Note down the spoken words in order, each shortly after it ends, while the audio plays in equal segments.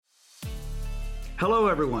Hello,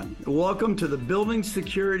 everyone. Welcome to the Building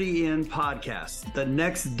Security In podcast, the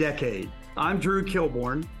next decade. I'm Drew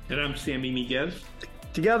Kilborn. And I'm Sammy Miguez.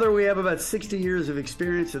 Together, we have about 60 years of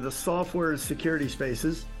experience in the software and security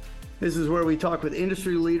spaces. This is where we talk with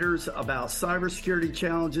industry leaders about cybersecurity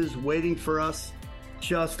challenges waiting for us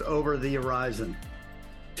just over the horizon.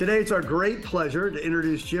 Today, it's our great pleasure to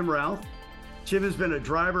introduce Jim Routh. Jim has been a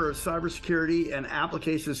driver of cybersecurity and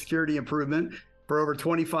application security improvement for over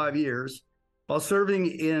 25 years. While serving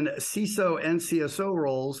in CISO and CSO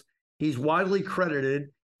roles, he's widely credited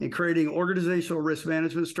in creating organizational risk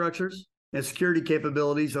management structures and security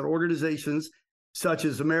capabilities at organizations such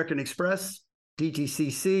as American Express,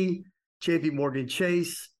 DTCC, JP Morgan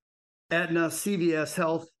Chase, Aetna, CVS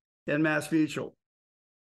Health, and MassMutual.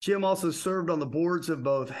 Jim also served on the boards of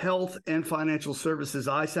both health and financial services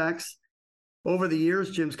ISACs. Over the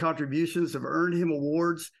years, Jim's contributions have earned him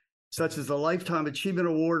awards such as the Lifetime Achievement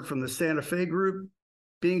Award from the Santa Fe Group,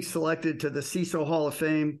 being selected to the CISO Hall of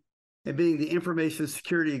Fame, and being the Information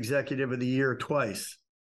Security Executive of the Year twice.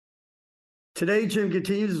 Today, Jim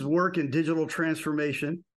continues his work in digital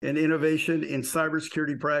transformation and innovation in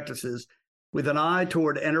cybersecurity practices with an eye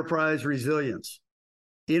toward enterprise resilience.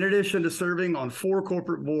 In addition to serving on 4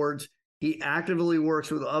 corporate boards, he actively works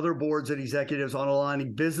with other boards and executives on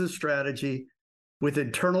aligning business strategy with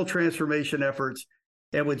internal transformation efforts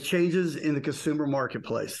and with changes in the consumer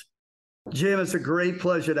marketplace. Jim, it's a great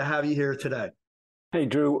pleasure to have you here today. Hey,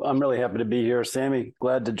 Drew, I'm really happy to be here. Sammy,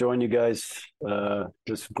 glad to join you guys.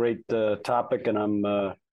 This great topic, and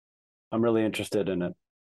I'm really interested in it.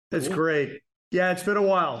 That's great. Yeah, it's been a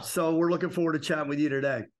while, so we're looking forward to chatting with you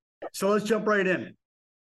today. So let's jump right in.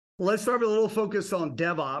 Let's start with a little focus on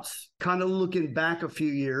DevOps, kind of looking back a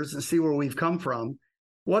few years and see where we've come from.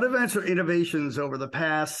 What events or innovations over the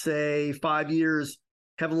past, say, 5 years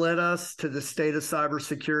have led us to the state of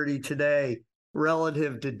cybersecurity today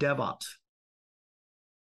relative to DevOps?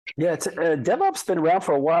 Yeah, DevOps been around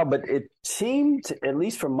for a while, but it seemed, at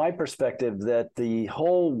least from my perspective, that the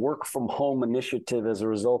whole work from home initiative as a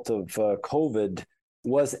result of COVID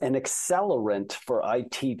was an accelerant for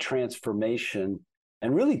IT transformation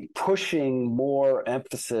and really pushing more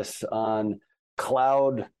emphasis on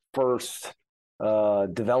cloud first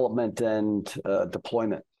development and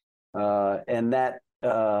deployment. And that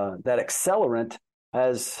accelerant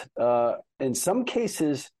has, in some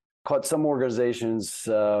cases, caught some organizations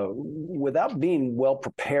without being well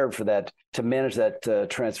prepared for that, to manage that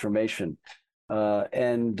transformation.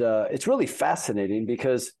 And it's really fascinating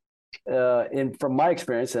because from my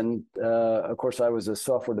experience, and of course I was a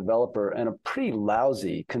software developer and a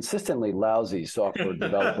pretty consistently lousy software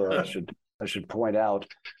developer, I should point out.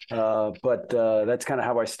 But that's kind of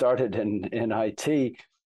how I started in IT.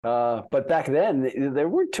 But back then, there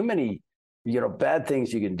weren't too many, bad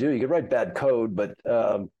things you could do. You could write bad code, but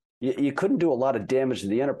you couldn't do a lot of damage to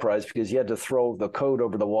the enterprise because you had to throw the code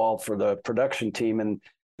over the wall for the production team, and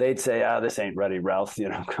they'd say, "this ain't ready, Routh.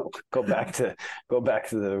 Go back to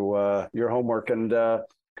your homework."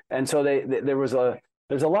 And so there's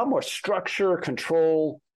a lot more structure,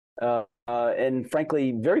 control, and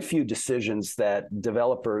frankly, very few decisions that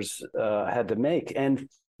developers had to make. And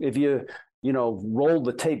if you roll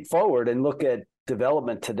the tape forward and look at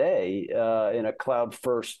development today in a cloud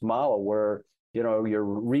first model where your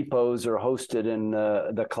repos are hosted in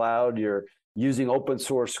the cloud, you're using open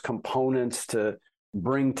source components to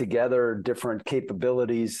bring together different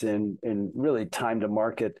capabilities in really time to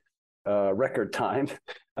market, record time,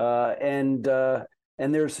 and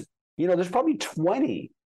there's probably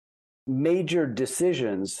 20 major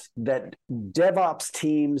decisions that DevOps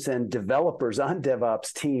teams and developers on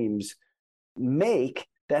DevOps teams make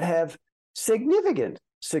that have significant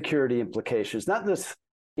security implications, not this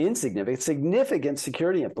insignificant, significant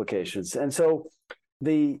security implications. And so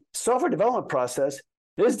the software development process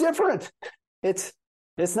is different. It's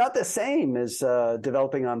not the same as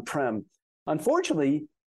developing on-prem. Unfortunately,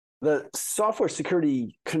 the software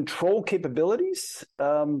security control capabilities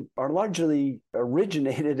are largely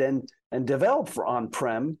originated and developed for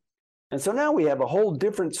on-prem. And so now we have a whole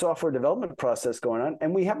different software development process going on,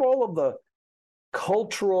 and we have all of the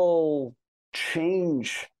cultural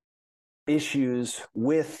change issues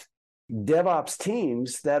with DevOps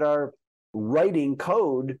teams that are writing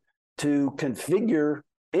code to configure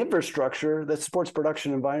infrastructure that supports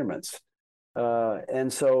production environments.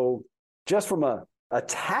 And so just from a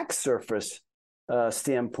attack surface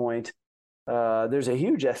standpoint, there's a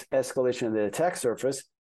huge escalation of the attack surface.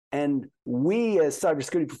 And we as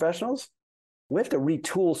cybersecurity professionals, we have to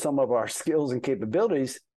retool some of our skills and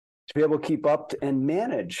capabilities to be able to keep up and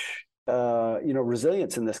manage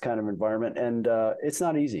resilience in this kind of environment. And it's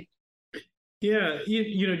not easy. Yeah,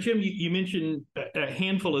 Jim, you mentioned a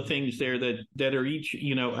handful of things there that are each,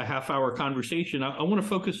 a half hour conversation. I want to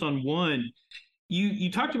focus on one.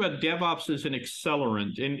 You talked about DevOps as an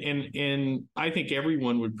accelerant, and I think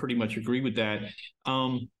everyone would pretty much agree with that.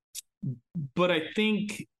 Um, but I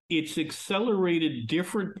think it's accelerated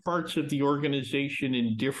different parts of the organization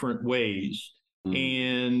in different ways.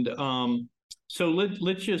 Mm. And so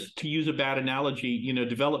let's just, to use a bad analogy,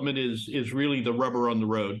 development is really the rubber on the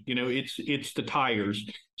road. It's the tires.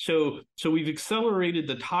 So we've accelerated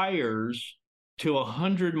the tires to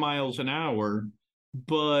 100 miles an hour,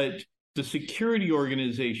 but the security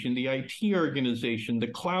organization, the IT organization, the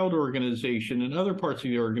cloud organization, and other parts of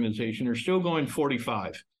the organization are still going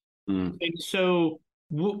 45. Mm. And so,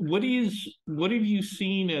 what have you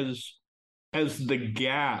seen as the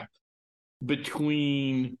gap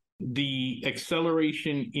between the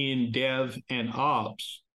acceleration in dev and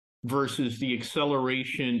ops versus the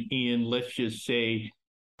acceleration in, let's just say,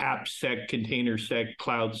 AppSec, container sec,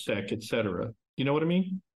 cloud sec, et cetera? You know what I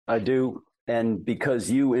mean? I do. And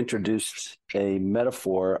because you introduced a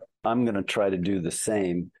metaphor, I'm going to try to do the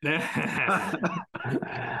same. I'm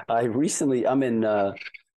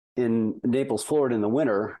in Naples, Florida in the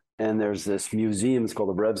winter, and there's this museum. It's called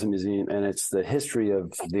the Revs Museum, and it's the history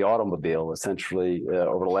of the automobile, essentially,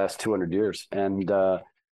 over the last 200 years. And then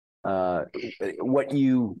I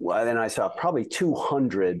saw probably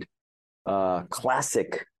 200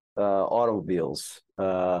 classic automobiles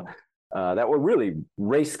that were really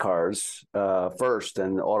race cars first,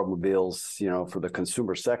 and automobiles, for the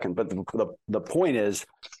consumer second. But the point is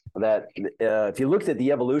that if you looked at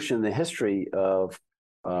the evolution and the history of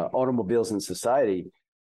automobiles in society,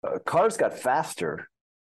 cars got faster,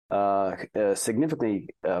 significantly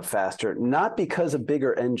faster, not because of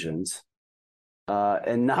bigger engines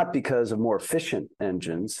and not because of more efficient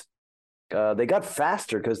engines. They got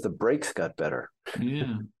faster because the brakes got better.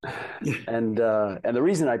 Yeah. And the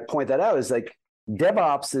reason I point that out is like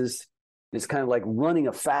DevOps is kind of like running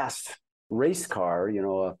a fast race car,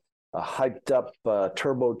 a hyped up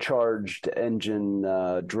turbocharged engine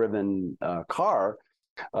driven car.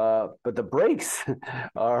 But the brakes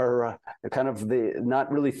are kind of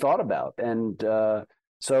not really thought about. And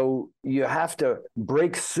so you have to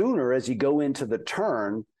brake sooner as you go into the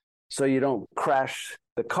turn so you don't crash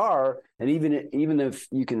the car. And even if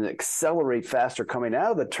you can accelerate faster coming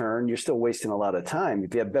out of the turn, you're still wasting a lot of time.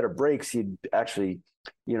 If you have better brakes, you'd actually,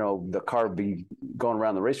 the car would be going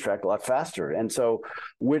around the racetrack a lot faster. And so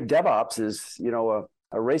with DevOps is,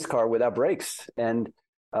 a race car without brakes. And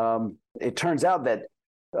it turns out that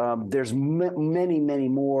there's many, many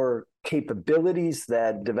more capabilities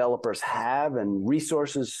that developers have and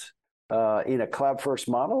resources in a cloud-first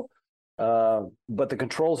model, but the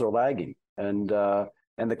controls are lagging, and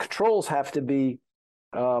the controls have to be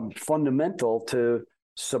fundamental to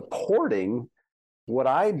supporting what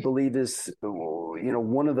I believe is,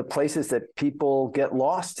 one of the places that people get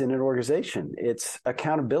lost in an organization. It's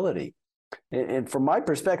accountability, and from my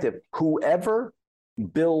perspective, whoever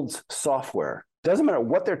builds software, doesn't matter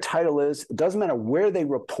what their title is, doesn't matter where they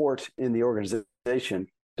report in the organization,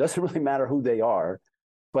 doesn't really matter who they are,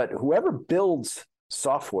 but whoever builds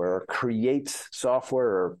software, creates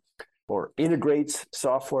software, or integrates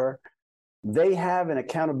software, they have an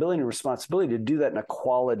accountability and responsibility to do that in a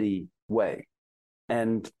quality way.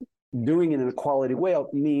 And doing it in a quality way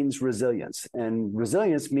means resilience, and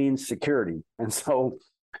resilience means security. And so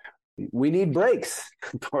we need brakes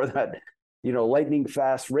for that, lightning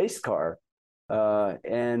fast race car.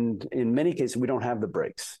 And in many cases, we don't have the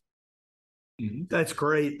brakes. That's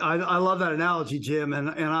great. I love that analogy, Jim. And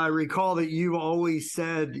I recall that you always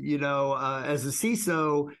said, as a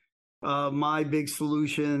CISO, my big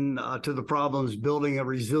solution to the problem is building a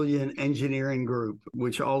resilient engineering group,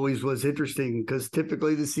 which always was interesting because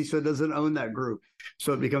typically the CISO doesn't own that group.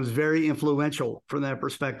 So it becomes very influential from that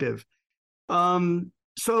perspective.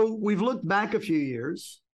 So we've looked back a few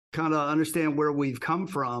years, kind of understand where we've come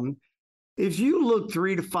from. If you look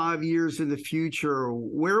 3 to 5 years in the future,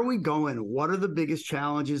 where are we going? What are the biggest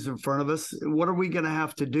challenges in front of us? What are we going to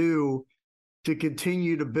have to do to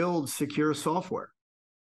continue to build secure software?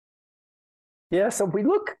 Yeah, so if we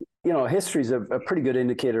look, history is a pretty good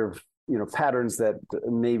indicator of, patterns that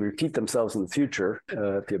may repeat themselves in the future,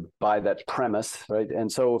 if you buy that premise, right?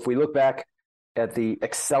 And so if we look back at the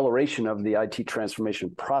acceleration of the IT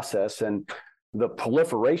transformation process and the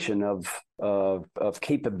proliferation of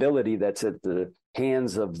capability that's at the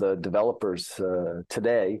hands of the developers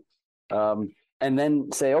today, and then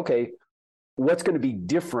say, okay, what's going to be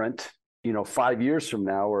different, 5 years from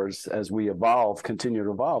now, or as we continue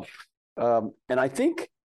to evolve. And I think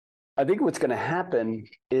what's going to happen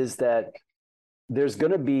is that there's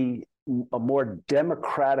going to be a more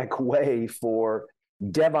democratic way for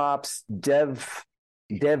DevOps, dev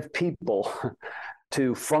people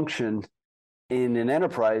to function in an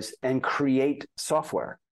enterprise and create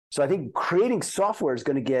software. So I think creating software is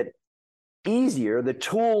going to get easier. The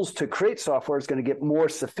tools to create software is going to get more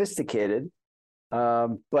sophisticated,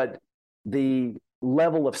 but the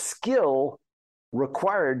level of skill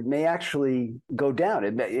required may actually go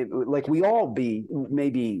down. Like we all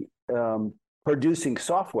maybe producing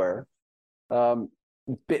software,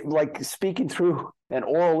 like speaking through an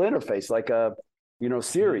oral interface, like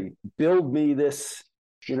Siri, build me this,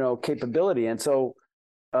 capability. And so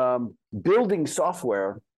building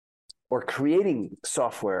software or creating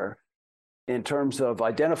software in terms of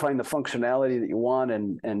identifying the functionality that you want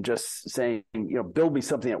and just saying, build me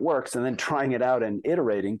something that works, and then trying it out and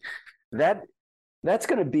iterating, that's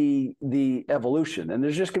going to be the evolution. And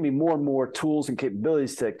there's just going to be more and more tools and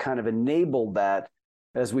capabilities to kind of enable that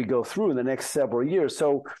as we go through in the next several years.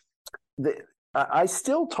 So I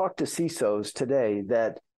still talk to CISOs today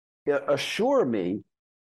that assure me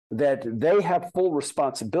that they have full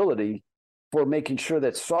responsibility for making sure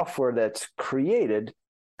that software that's created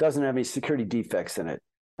doesn't have any security defects in it.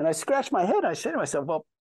 And I scratch my head. I say to myself, well,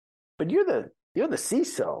 but you're the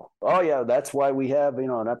CISO. Oh yeah, that's why we have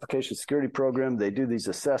an application security program. They do these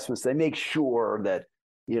assessments. They make sure that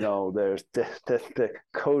there's the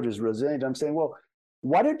code is resilient. I'm saying, well,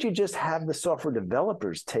 why don't you just have the software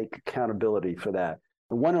developers take accountability for that?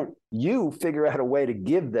 And why don't you figure out a way to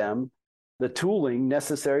give them the tooling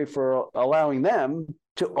necessary for allowing them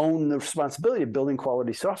to own the responsibility of building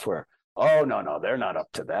quality software? Oh, no, they're not up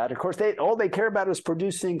to that. Of course, all they care about is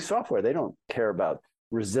producing software. They don't care about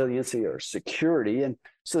resiliency or security. And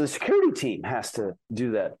so the security team has to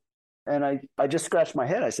do that. And I just scratched my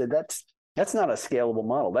head. I said, that's not a scalable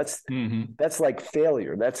model. That's like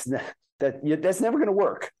failure. That's never going to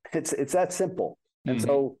work. It's that simple. And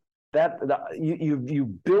so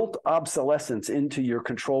you built obsolescence into your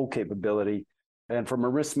control capability. And from a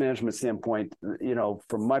risk management standpoint,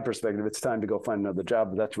 from my perspective, it's time to go find another job.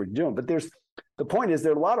 But that's what you're doing. But the point is,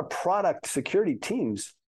 there are a lot of product security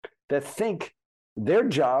teams that think their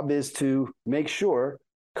job is to make sure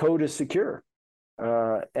code is secure.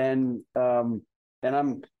 I don't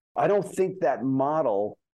think that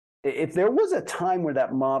model, if there was a time where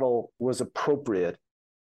that model was appropriate,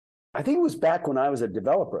 I think it was back when I was a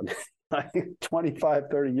developer, I think 25,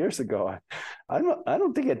 30 years ago. I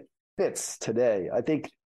don't think it fits today. I think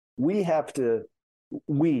we,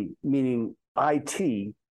 meaning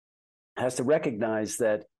IT, has to recognize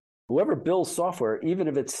that whoever builds software, even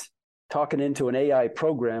if it's talking into an AI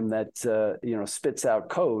program that spits out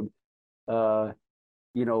code,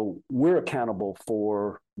 we're accountable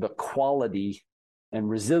for the quality and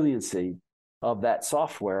resiliency of that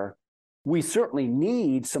software. We certainly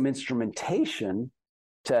need some instrumentation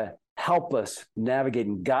to help us navigate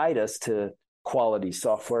and guide us to quality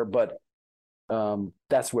software, but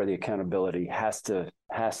that's where the accountability has to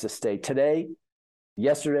stay today,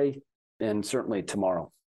 yesterday, and certainly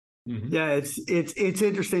tomorrow. Yeah, it's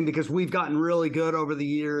interesting because we've gotten really good over the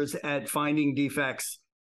years at finding defects.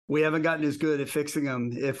 We haven't gotten as good at fixing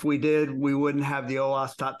them. If we did, we wouldn't have the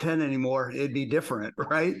OWASP top 10 anymore. It'd be different,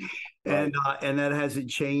 right? And that hasn't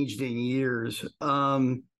changed in years.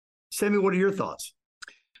 Sammy, what are your thoughts?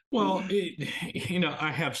 Well,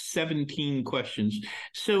 I have 17 questions.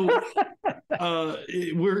 So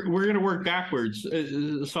we're going to work backwards.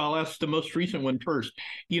 So I'll ask the most recent one first.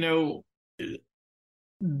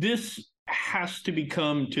 This has to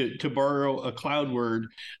become, to borrow a cloud word,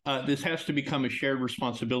 this has to become a shared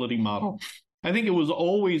responsibility model. I think it was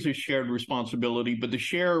always a shared responsibility, but the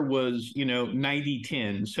share was,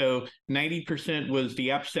 90-10. So 90% was the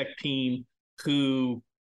AppSec team who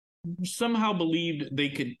somehow believed they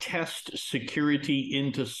could test security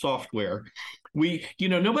into software.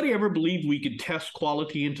 Nobody ever believed we could test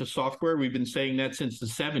quality into software. We've been saying that since the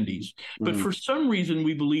 70s. But for some reason,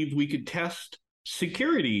 we believed we could test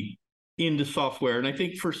security into software. And I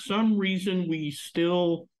think for some reason,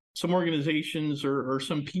 some organizations or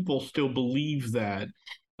some people still believe that,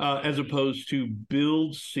 as opposed to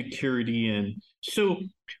build security in. So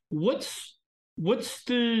what's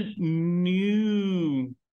the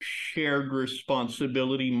new shared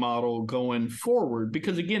responsibility model going forward?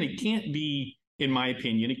 Because again, it can't be, in my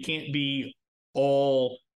opinion, it can't be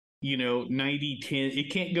all, 90-10.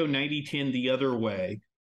 It can't go 90-10 the other way.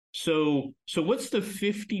 So what's the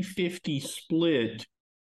 50-50 split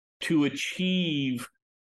to achieve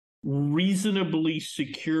reasonably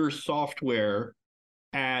secure software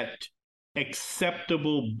at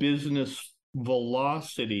acceptable business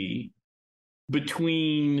velocity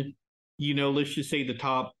between let's just say the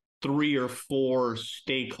top 3 or 4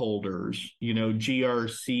 stakeholders,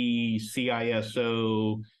 GRC,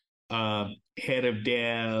 CISO, head of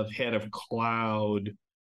dev, head of cloud,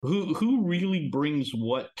 who really brings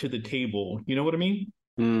what to the table? You know what I mean?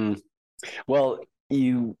 Well,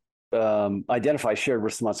 you identify shared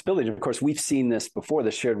responsibility. Of course, we've seen this before.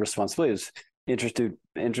 The shared responsibility is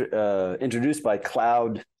introduced by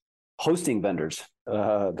cloud hosting vendors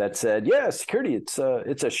that said, "Yeah, security, it's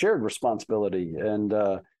a shared responsibility." And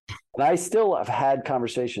I still have had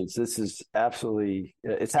conversations. This is absolutely,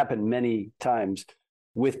 it's happened many times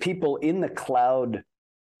with people in the cloud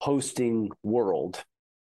hosting world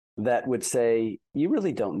that would say, "You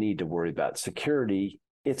really don't need to worry about security.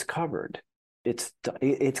 It's covered. It's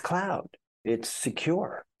cloud. It's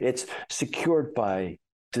secure. It's secured by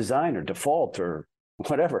design or default or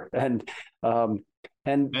whatever." And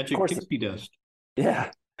Magic of course, pixie dust.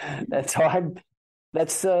 Yeah, that's how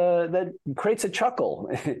that creates a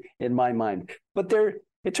chuckle in my mind. But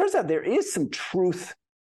it turns out there is some truth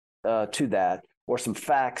to that, or some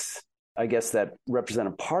facts, I guess, that represent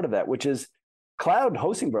a part of that, which is cloud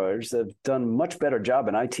hosting providers have done much better job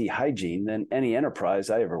in IT hygiene than any enterprise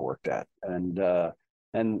I ever worked at, and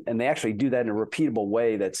they actually do that in a repeatable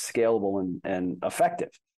way that's scalable and effective.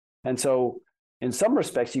 And so, in some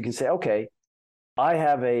respects, you can say, okay, I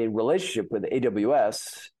have a relationship with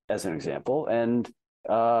AWS as an example, and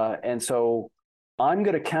so I'm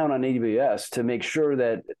going to count on AWS to make sure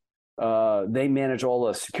that they manage all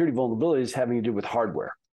the security vulnerabilities having to do with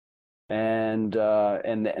hardware, and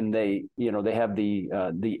they they have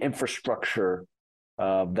the infrastructure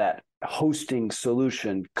that hosting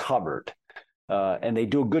solution covered, and they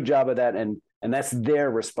do a good job of that, and that's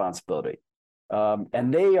their responsibility,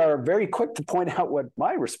 and they are very quick to point out what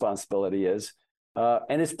my responsibility is.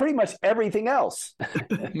 And it's pretty much everything else.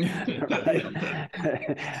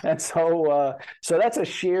 And so that's a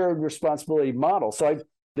shared responsibility model. So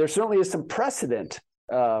there certainly is some precedent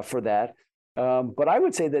for that. But I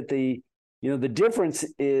would say that the difference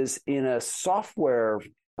is in a software,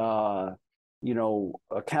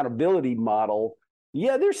 accountability model.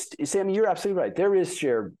 Yeah, Sammy, you're absolutely right. There is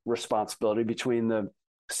shared responsibility between the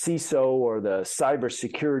CISO or the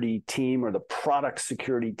cybersecurity team or the product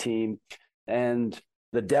security team and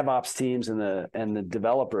the DevOps teams and the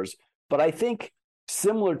developers. But I think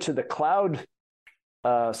similar to the cloud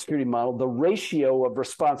security model, the ratio of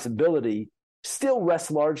responsibility still rests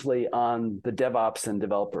largely on the DevOps and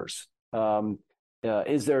developers.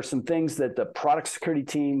 Is there some things that the product security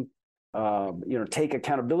team take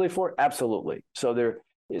accountability for? Absolutely. So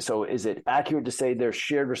is it accurate to say there's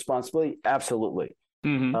shared responsibility? Absolutely.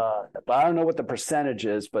 Mm-hmm. But I don't know what the percentage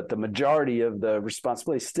is, but the majority of the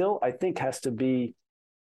responsibility still, I think, has to be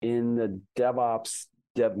in the DevOps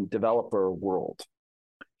developer world.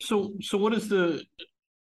 So what is in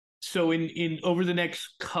over the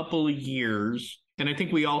next couple of years, and I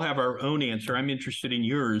think we all have our own answer. I'm interested in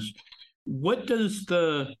yours. What does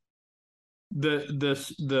the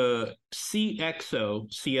CXO, CSO,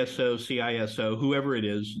 CISO, whoever it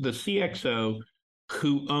is, the CXO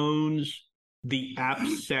who owns the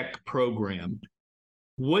AppSec program,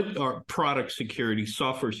 what are product security,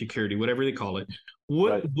 software security, whatever they call it,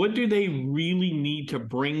 what do they really need to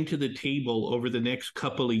bring to the table over the next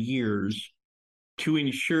couple of years to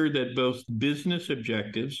ensure that both business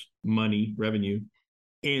objectives, money, revenue,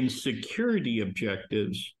 and security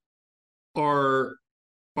objectives are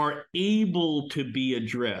able to be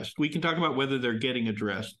addressed? We can talk about whether they're getting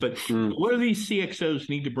addressed, but what do these CXOs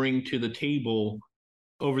need to bring to the table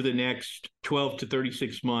over the next 12 to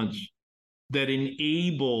 36 months that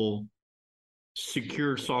enable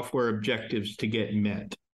secure software objectives to get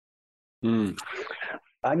met?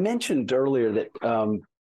 I mentioned earlier that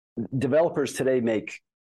developers today make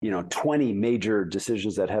 20 major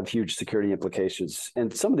decisions that have huge security implications.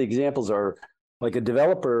 And some of the examples are like a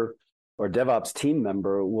developer or DevOps team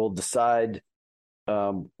member will decide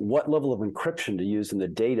what level of encryption to use in the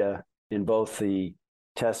data in both the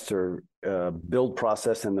test or build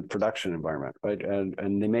process and the production environment, right?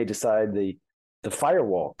 And they may decide the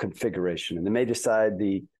firewall configuration, and they may decide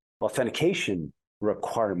the authentication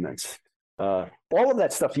requirements. All of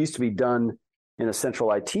that stuff used to be done in a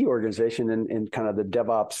central IT organization in kind of the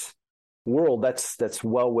DevOps world. That's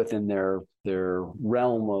well within their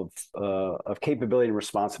realm of capability and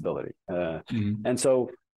responsibility. And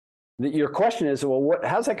so your question is, well,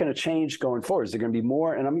 how's that going to change going forward? Is there going to be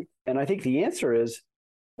more? And I think the answer is,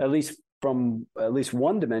 at least from at least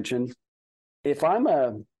one dimension, if I'm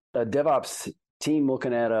a DevOps team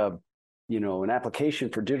looking at an application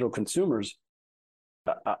for digital consumers,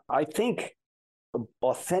 I think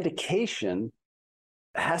authentication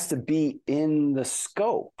has to be in the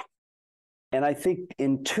scope. And I think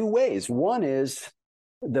in two ways. One is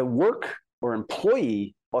the work or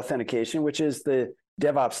employee authentication, which is the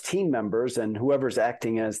DevOps team members and whoever's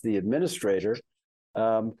acting as the administrator,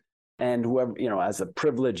 and whoever, as a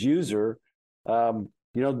privileged user, you're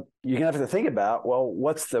going to have to think about, well,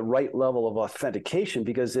 what's the right level of authentication?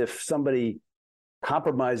 Because if somebody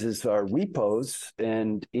compromises our repos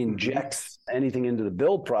and injects anything into the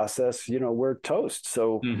build process, we're toast.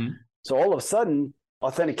 So, so all of a sudden,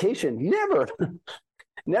 authentication never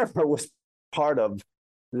was part of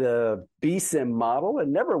the BSIM model,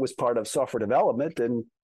 and never was part of software development.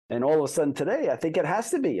 And all of a sudden today, I think it has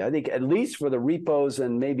to be. I think at least for the repos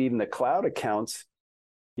and maybe even the cloud accounts,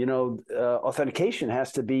 authentication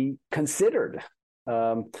has to be considered,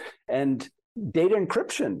 and data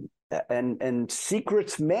encryption and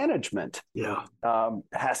secrets management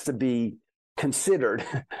has to be considered.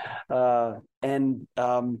 And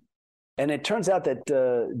it turns out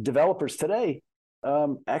that developers today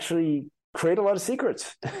actually create a lot of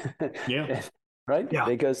secrets. Yeah. Right? Yeah.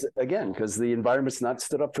 Because the environment's not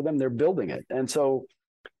stood up for them, they're building it. And so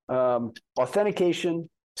authentication,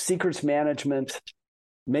 secrets management,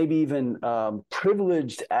 maybe even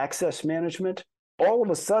privileged access management, all of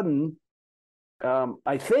a sudden,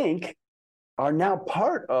 I think, are now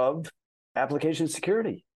part of application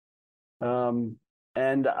security. And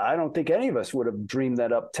I don't think any of us would have dreamed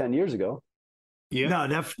that up 10 years ago. Yeah.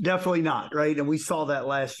 No, definitely not. Right. And we saw that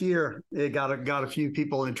last year. It got a few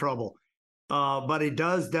people in trouble. But it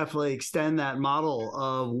does definitely extend that model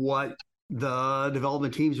of what the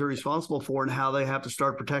development teams are responsible for and how they have to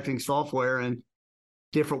start protecting software and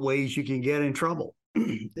different ways you can get in trouble.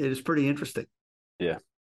 It is pretty interesting. Yeah.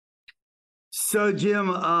 So, Jim,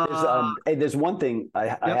 there's one thing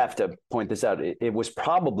I have to point this out. It was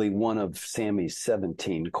probably one of Sammy's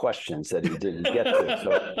 17 questions that he didn't get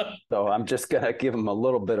to. So I'm just going to give him a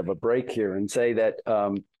little bit of a break here and say that,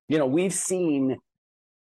 we've seen,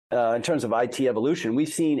 in terms of IT evolution, we've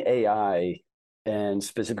seen AI and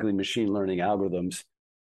specifically machine learning algorithms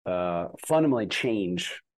fundamentally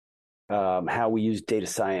change how we use data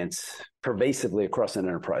science pervasively across an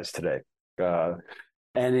enterprise today.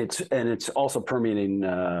 And it's also permeating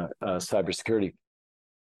cybersecurity.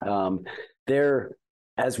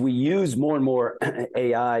 As we use more and more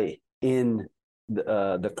AI in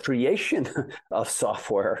the creation of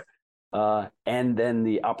software and then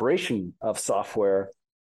the operation of software,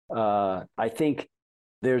 I think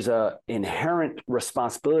there's an inherent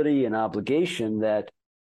responsibility and obligation that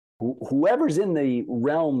whoever's in the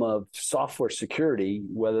realm of software security,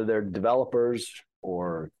 whether they're developers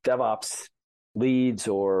or DevOps leads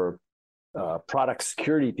or product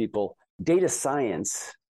security people, data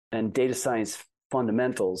science and data science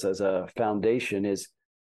fundamentals as a foundation is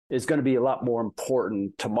going to be a lot more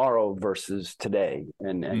important tomorrow versus today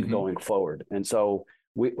and going forward. And so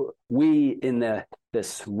we in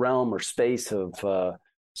this realm or space of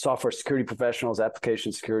software security professionals,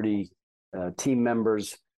 application security team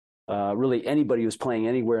members, really anybody who's playing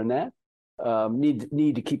anywhere in that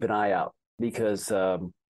need to keep an eye out because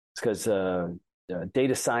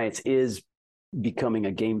data science is becoming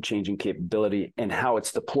a game-changing capability and how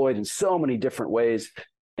it's deployed in so many different ways.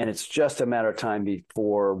 And it's just a matter of time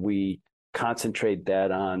before we concentrate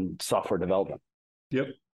that on software development. Yep.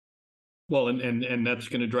 Well, and that's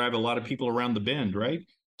going to drive a lot of people around the bend, right?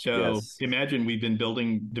 So Imagine we've been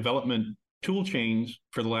building development tool chains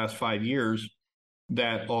for the last 5 years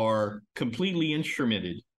that are completely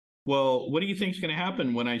instrumented. Well, what do you think is going to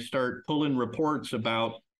happen when I start pulling reports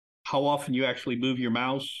about how often you actually move your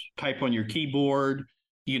mouse, type on your keyboard,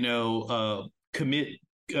 commit,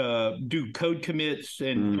 do code commits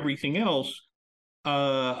and everything else?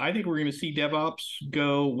 I think we're going to see DevOps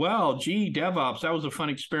go, well, gee, DevOps, that was a fun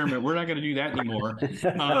experiment. We're not going to do that anymore.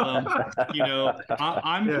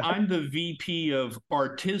 I'm the VP of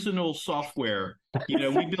artisanal software.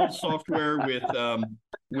 We build software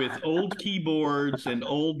with old keyboards and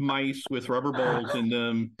old mice with rubber balls in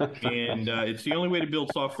them. And it's the only way to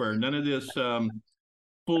build software. None of this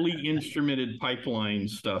fully instrumented pipeline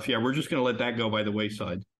stuff. Yeah, we're just going to let that go by the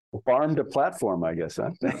wayside. Farm to platform, I guess,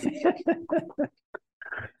 huh?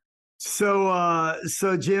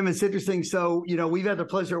 So Jim, it's interesting. So, we've had the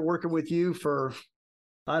pleasure of working with you for,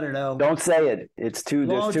 I don't know. Don't say it. There's too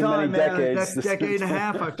many decades. Decade and a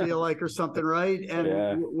half, I feel like, or something, right?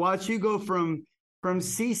 And watch you go from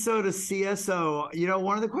CISO to CSO.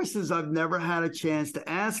 One of the questions I've never had a chance to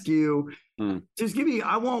ask you, just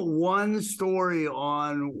I want one story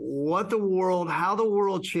on how the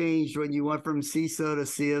world changed when you went from CISO to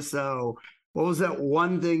CSO. What was that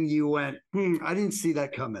one thing you went, I didn't see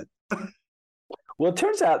that coming? Well, it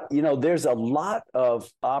turns out, there's a lot of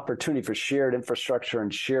opportunity for shared infrastructure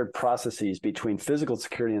and shared processes between physical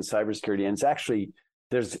security and cybersecurity. And it's actually,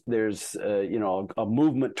 there's a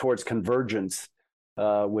movement towards convergence,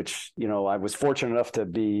 which, I was fortunate enough to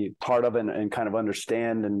be part of and kind of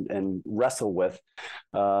understand and wrestle with.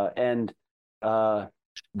 The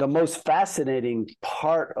most fascinating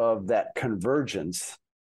part of that convergence,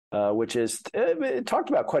 which is talked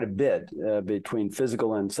about quite a bit between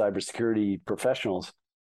physical and cybersecurity professionals,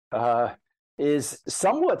 is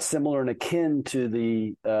somewhat similar and akin to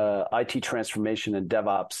the IT transformation and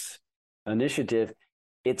DevOps initiative.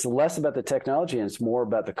 It's less about the technology and it's more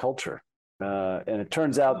about the culture. And it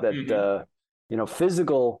turns out that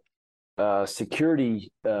physical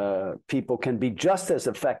security people can be just as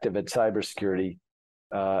effective at cybersecurity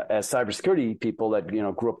as cybersecurity people that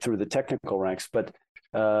grew up through the technical ranks. But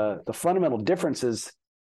the fundamental difference is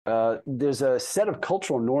there's a set of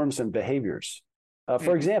cultural norms and behaviors.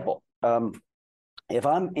 For example, if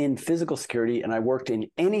I'm in physical security and I worked in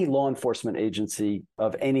any law enforcement agency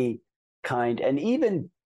of any kind, and even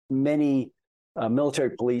many military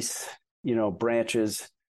police, branches,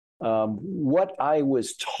 what I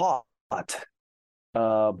was taught,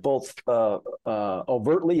 both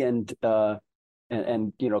overtly and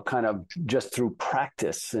kind of just through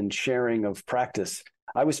practice and sharing of practice,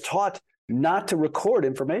 I was taught not to record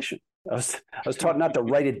information. I was taught not to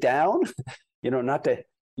write it down, not to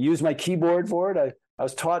use my keyboard for it. I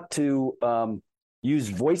was taught to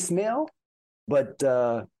use voicemail, but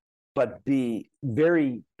be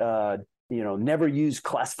very never use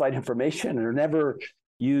classified information or never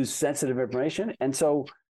use sensitive information. And so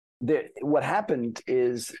what happened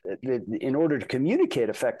is that in order to communicate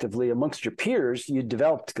effectively amongst your peers, you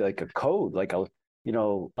developed like a code, like a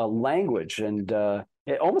language, and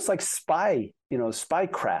almost like spycraft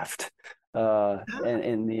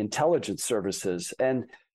and the intelligence services. And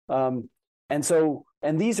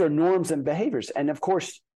these are norms and behaviors. And of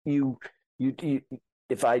course, you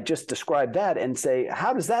if I just describe that and say,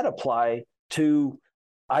 how does that apply to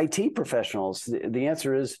IT professionals? The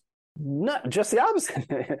answer is not, just the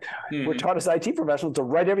opposite. We're taught as IT professionals to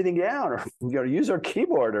write everything down, or use our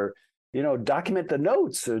keyboard, or document the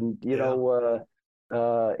notes, and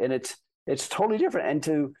and it's totally different.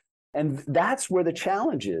 And that's where the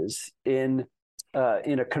challenge is in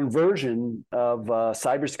a conversion of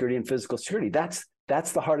cybersecurity and physical security. That's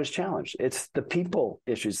the hardest challenge. It's the people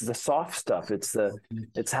issues, the soft stuff. It's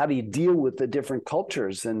how do you deal with the different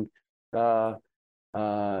cultures, and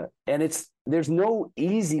there's no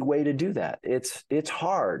easy way to do that. It's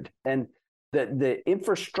hard, and the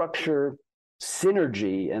infrastructure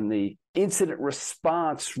synergy and the incident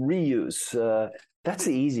response reuse, that's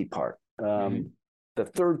the easy part. The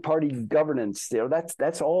third party governance,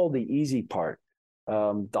 that's all the easy part.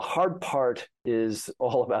 The hard part is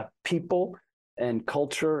all about people and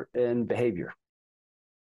culture and behavior.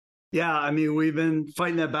 Yeah, I mean, we've been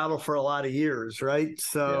fighting that battle for a lot of years, right?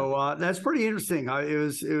 So that's pretty interesting.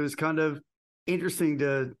 It was kind of interesting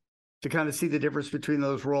to kind of see the difference between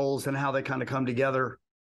those roles and how they kind of come together.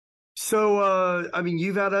 So, I mean,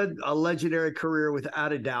 you've had a legendary career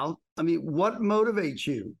without a doubt. I mean, what motivates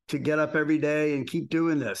you to get up every day and keep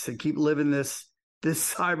doing this and keep living this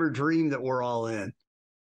cyber dream that we're all in?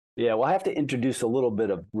 Yeah, well, I have to introduce a little bit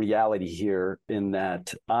of reality here in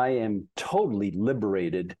that I am totally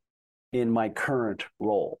liberated in my current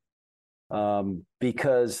role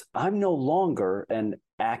because I'm no longer an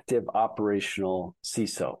active operational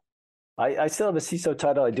CISO. I still have a CISO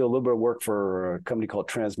title. I do a little bit of work for a company called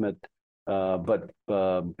Transmit, but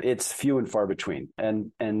it's few and far between.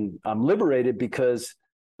 And I'm liberated because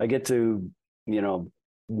I get to,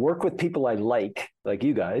 work with people I like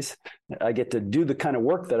you guys. I get to do the kind of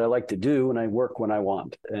work that I like to do, and I work when I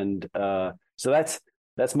want. And so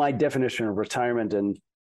that's my definition of retirement. And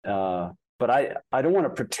but I don't want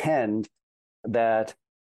to pretend that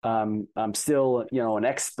I'm still, an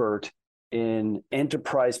expert in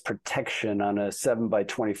enterprise protection on a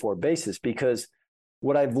 7x24 basis, because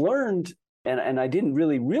what I've learned, and I didn't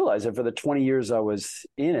really realize it for the 20 years I was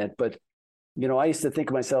in it, but I used to think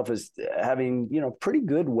of myself as having, pretty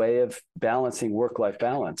good way of balancing work-life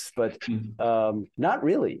balance, but not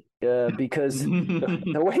really, because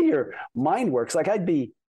the way your mind works, like I'd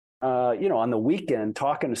be, on the weekend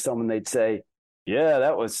talking to someone, they'd say, yeah,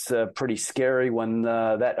 that was pretty scary when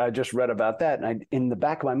that I just read about that. And in the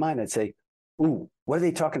back of my mind, I'd say, ooh, what are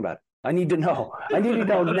they talking about? I need to know. I need to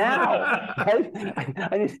know now. Right?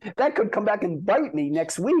 That could come back and bite me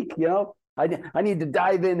next week, I need to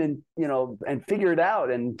dive in and figure it out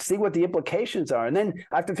and see what the implications are. And then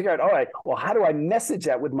I have to figure out, all right, well, how do I message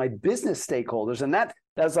that with my business stakeholders? And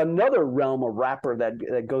that's another realm of wrapper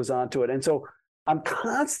that goes on to it. And so I'm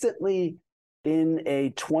constantly in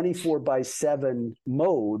a 24/7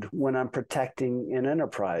 mode when I'm protecting an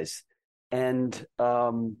enterprise. And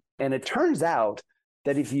it turns out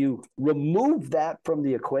that if you remove that from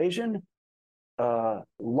the equation,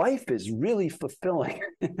 life is really fulfilling.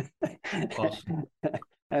 Awesome.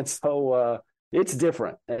 And so it's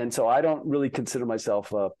different. And so I don't really consider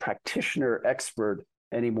myself a practitioner expert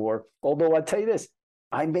anymore. Although I'll tell you this,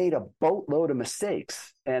 I made a boatload of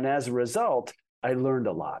mistakes. And as a result, I learned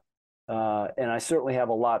a lot. And I certainly have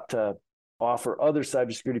a lot to offer other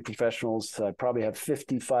cybersecurity professionals. I probably have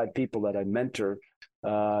 55 people that I mentor,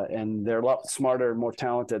 and they're a lot smarter and more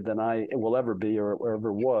talented than I will ever be or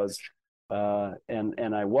ever was.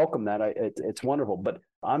 And I welcome that. It's wonderful, but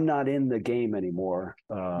I'm not in the game anymore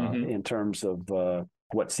in terms of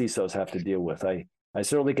what CISOs have to deal with. I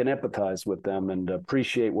certainly can empathize with them and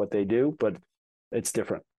appreciate what they do, but it's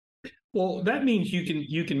different. Well, that means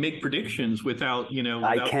you can make predictions without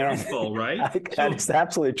downfall, right? That's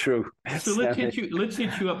absolutely true. So let's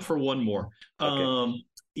hit you up for one more. Okay.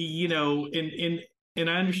 And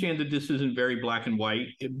I understand that this isn't very black and white,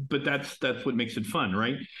 but that's what makes it fun,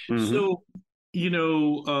 right? Mm-hmm. So,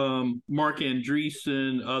 Mark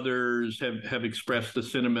Andreessen, others have expressed the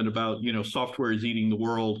sentiment about, software is eating the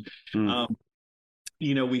world. Mm.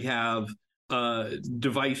 We have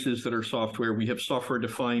devices that are software. We have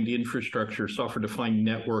software-defined infrastructure, software-defined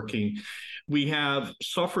networking. We have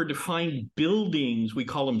software-defined buildings. We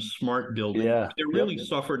call them smart buildings. Yeah. They're really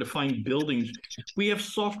software-defined buildings. We have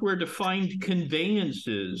software-defined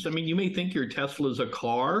conveyances. I mean, you may think your Tesla is a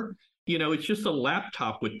car. It's just a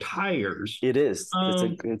laptop with tires. It is.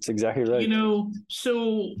 It's exactly right.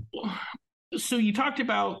 So you talked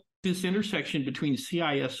about this intersection between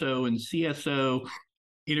CISO and CSO,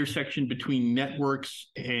 intersection between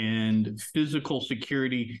networks and physical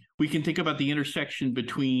security. We can think about the intersection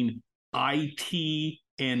between IT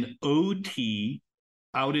and OT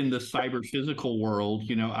out in the cyber physical world,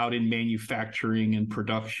 out in manufacturing and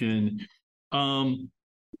production.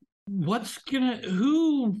 Who's going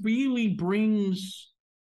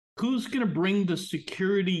to bring the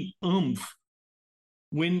security oomph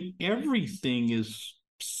when everything is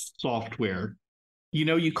software?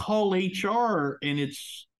 You call HR and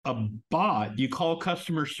it's a bot. You call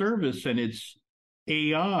customer service and it's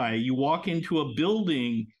AI. You walk into a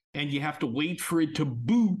building and you have to wait for it to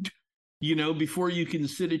boot, before you can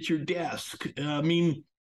sit at your desk. I mean,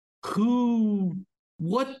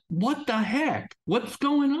 what the heck? What's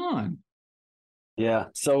going on? Yeah.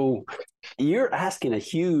 So you're asking a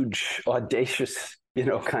huge, audacious,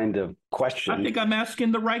 kind of question. I think I'm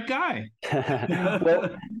asking the right guy. Well,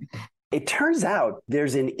 it turns out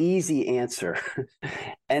there's an easy answer.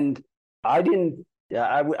 And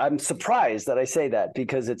I'm surprised that I say that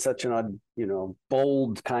because it's such an,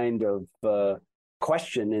 bold kind of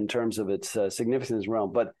question in terms of its significance in this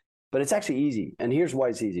realm. But it's actually easy. And here's why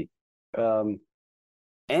it's easy.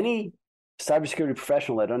 Any cybersecurity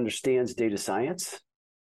professional that understands data science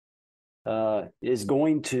is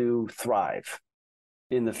going to thrive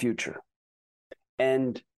in the future.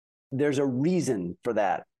 And there's a reason for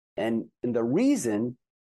that. And the reason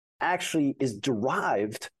actually is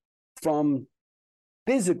derived from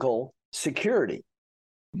physical security.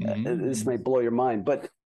 Mm-hmm. This might blow your mind, but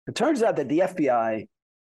it turns out that the FBI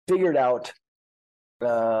figured out,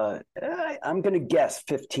 I'm going to guess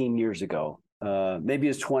 15 years ago, maybe it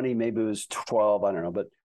was 20, maybe it was 12, I don't know, but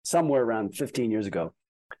somewhere around 15 years ago,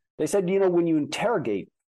 they said, when you interrogate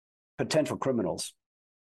potential criminals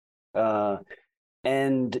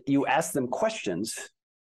and you ask them questions,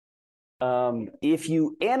 if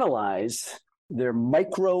you analyze their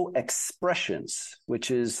micro expressions, which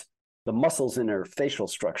is the muscles in their facial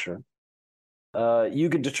structure, you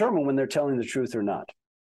can determine when they're telling the truth or not.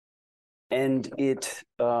 And it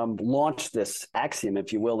launched this axiom,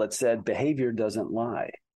 if you will, that said behavior doesn't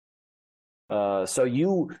lie.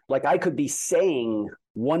 So I could be saying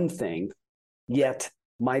one thing, yet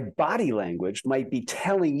my body language might be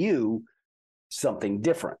telling you something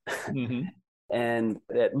different. Mm-hmm. And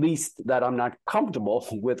at least that I'm not comfortable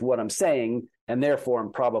with what I'm saying, and therefore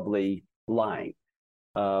I'm probably lying.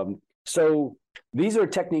 So these are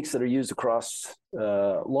techniques that are used across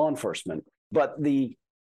law enforcement. But the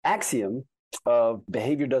axiom of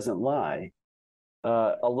behavior doesn't lie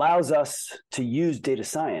allows us to use data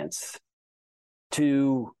science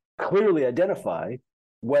to clearly identify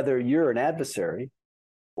whether you're an adversary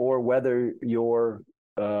or whether you're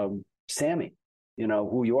Sammy,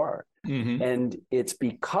 who you are. And it's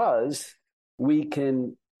because we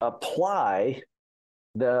can apply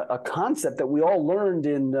a concept that we all learned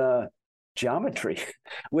in geometry,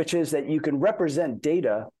 which is that you can represent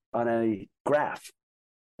data on a graph.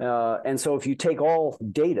 And so if you take all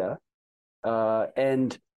data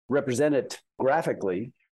and represent it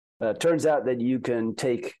graphically, turns out that you can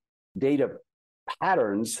take data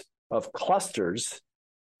patterns of clusters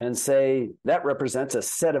and say that represents a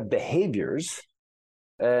set of behaviors.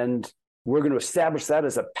 And we're going to establish that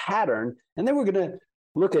as a pattern. And then we're going to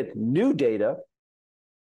look at new data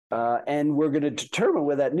and we're going to determine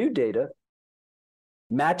whether that new data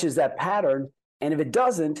matches that pattern. And if it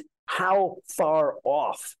doesn't, how far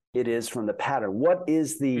off it is from the pattern. What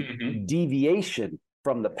is the deviation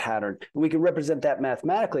from the pattern? We can represent that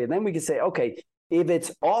mathematically. And then we can say, okay, if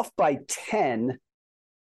it's off by 10,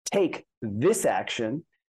 take this action.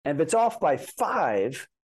 And if it's off by 5,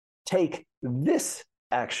 take this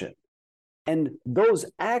action. And those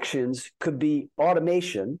actions could be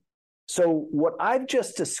automation. So what I've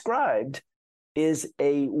just described is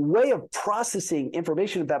a way of processing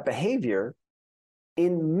information about behavior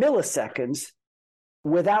in milliseconds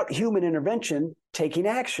without human intervention taking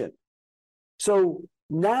action. So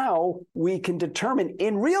now we can determine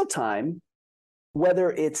in real time whether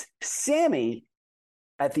it's Sammy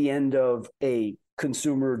at the end of a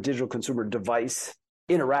digital consumer device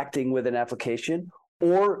interacting with an application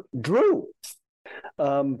or Drew.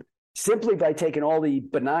 Simply by taking all the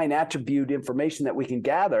benign attribute information that we can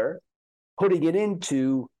gather, putting it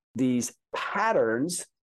into these patterns,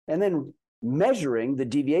 and then measuring the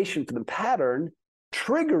deviation from the pattern,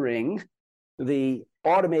 triggering the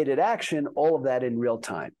automated action, all of that in real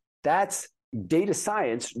time. That's data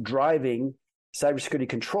science driving cybersecurity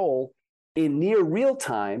control in near real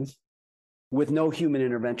time with no human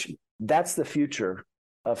intervention. That's the future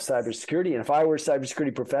of cybersecurity. And if I were a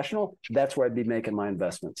cybersecurity professional, that's where I'd be making my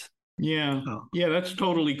investments. Yeah, that's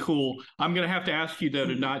totally cool. I'm going to have to ask you, though,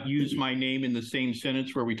 to not use my name in the same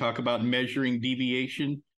sentence where we talk about measuring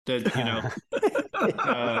deviation. So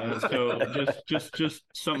just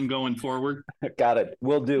something going forward. Got it.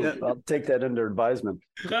 Will do. Yeah. I'll take that under advisement.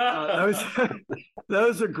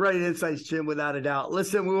 Those are great insights, Jim, without a doubt.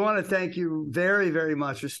 Listen, we want to thank you very, very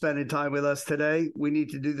much for spending time with us today. We need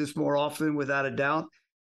to do this more often, without a doubt.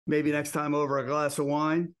 Maybe next time over a glass of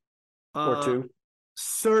wine. Or two.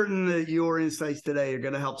 Certain that your insights today are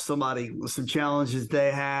going to help somebody with some challenges they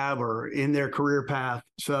have or in their career path.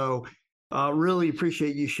 So really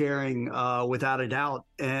appreciate you sharing without a doubt.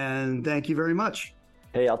 And thank you very much.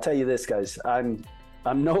 Hey, I'll tell you this, guys. I'm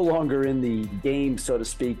no longer in the game, so to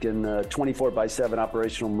speak, in 24/7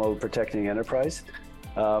 operational mode protecting enterprise.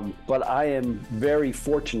 But I am very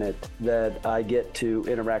fortunate that I get to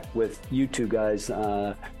interact with you two guys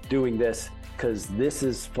doing this, because this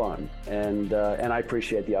is fun, and I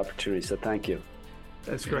appreciate the opportunity. So thank you.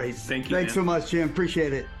 That's great. Thank you. Thanks so much, Jim.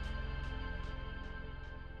 Appreciate it.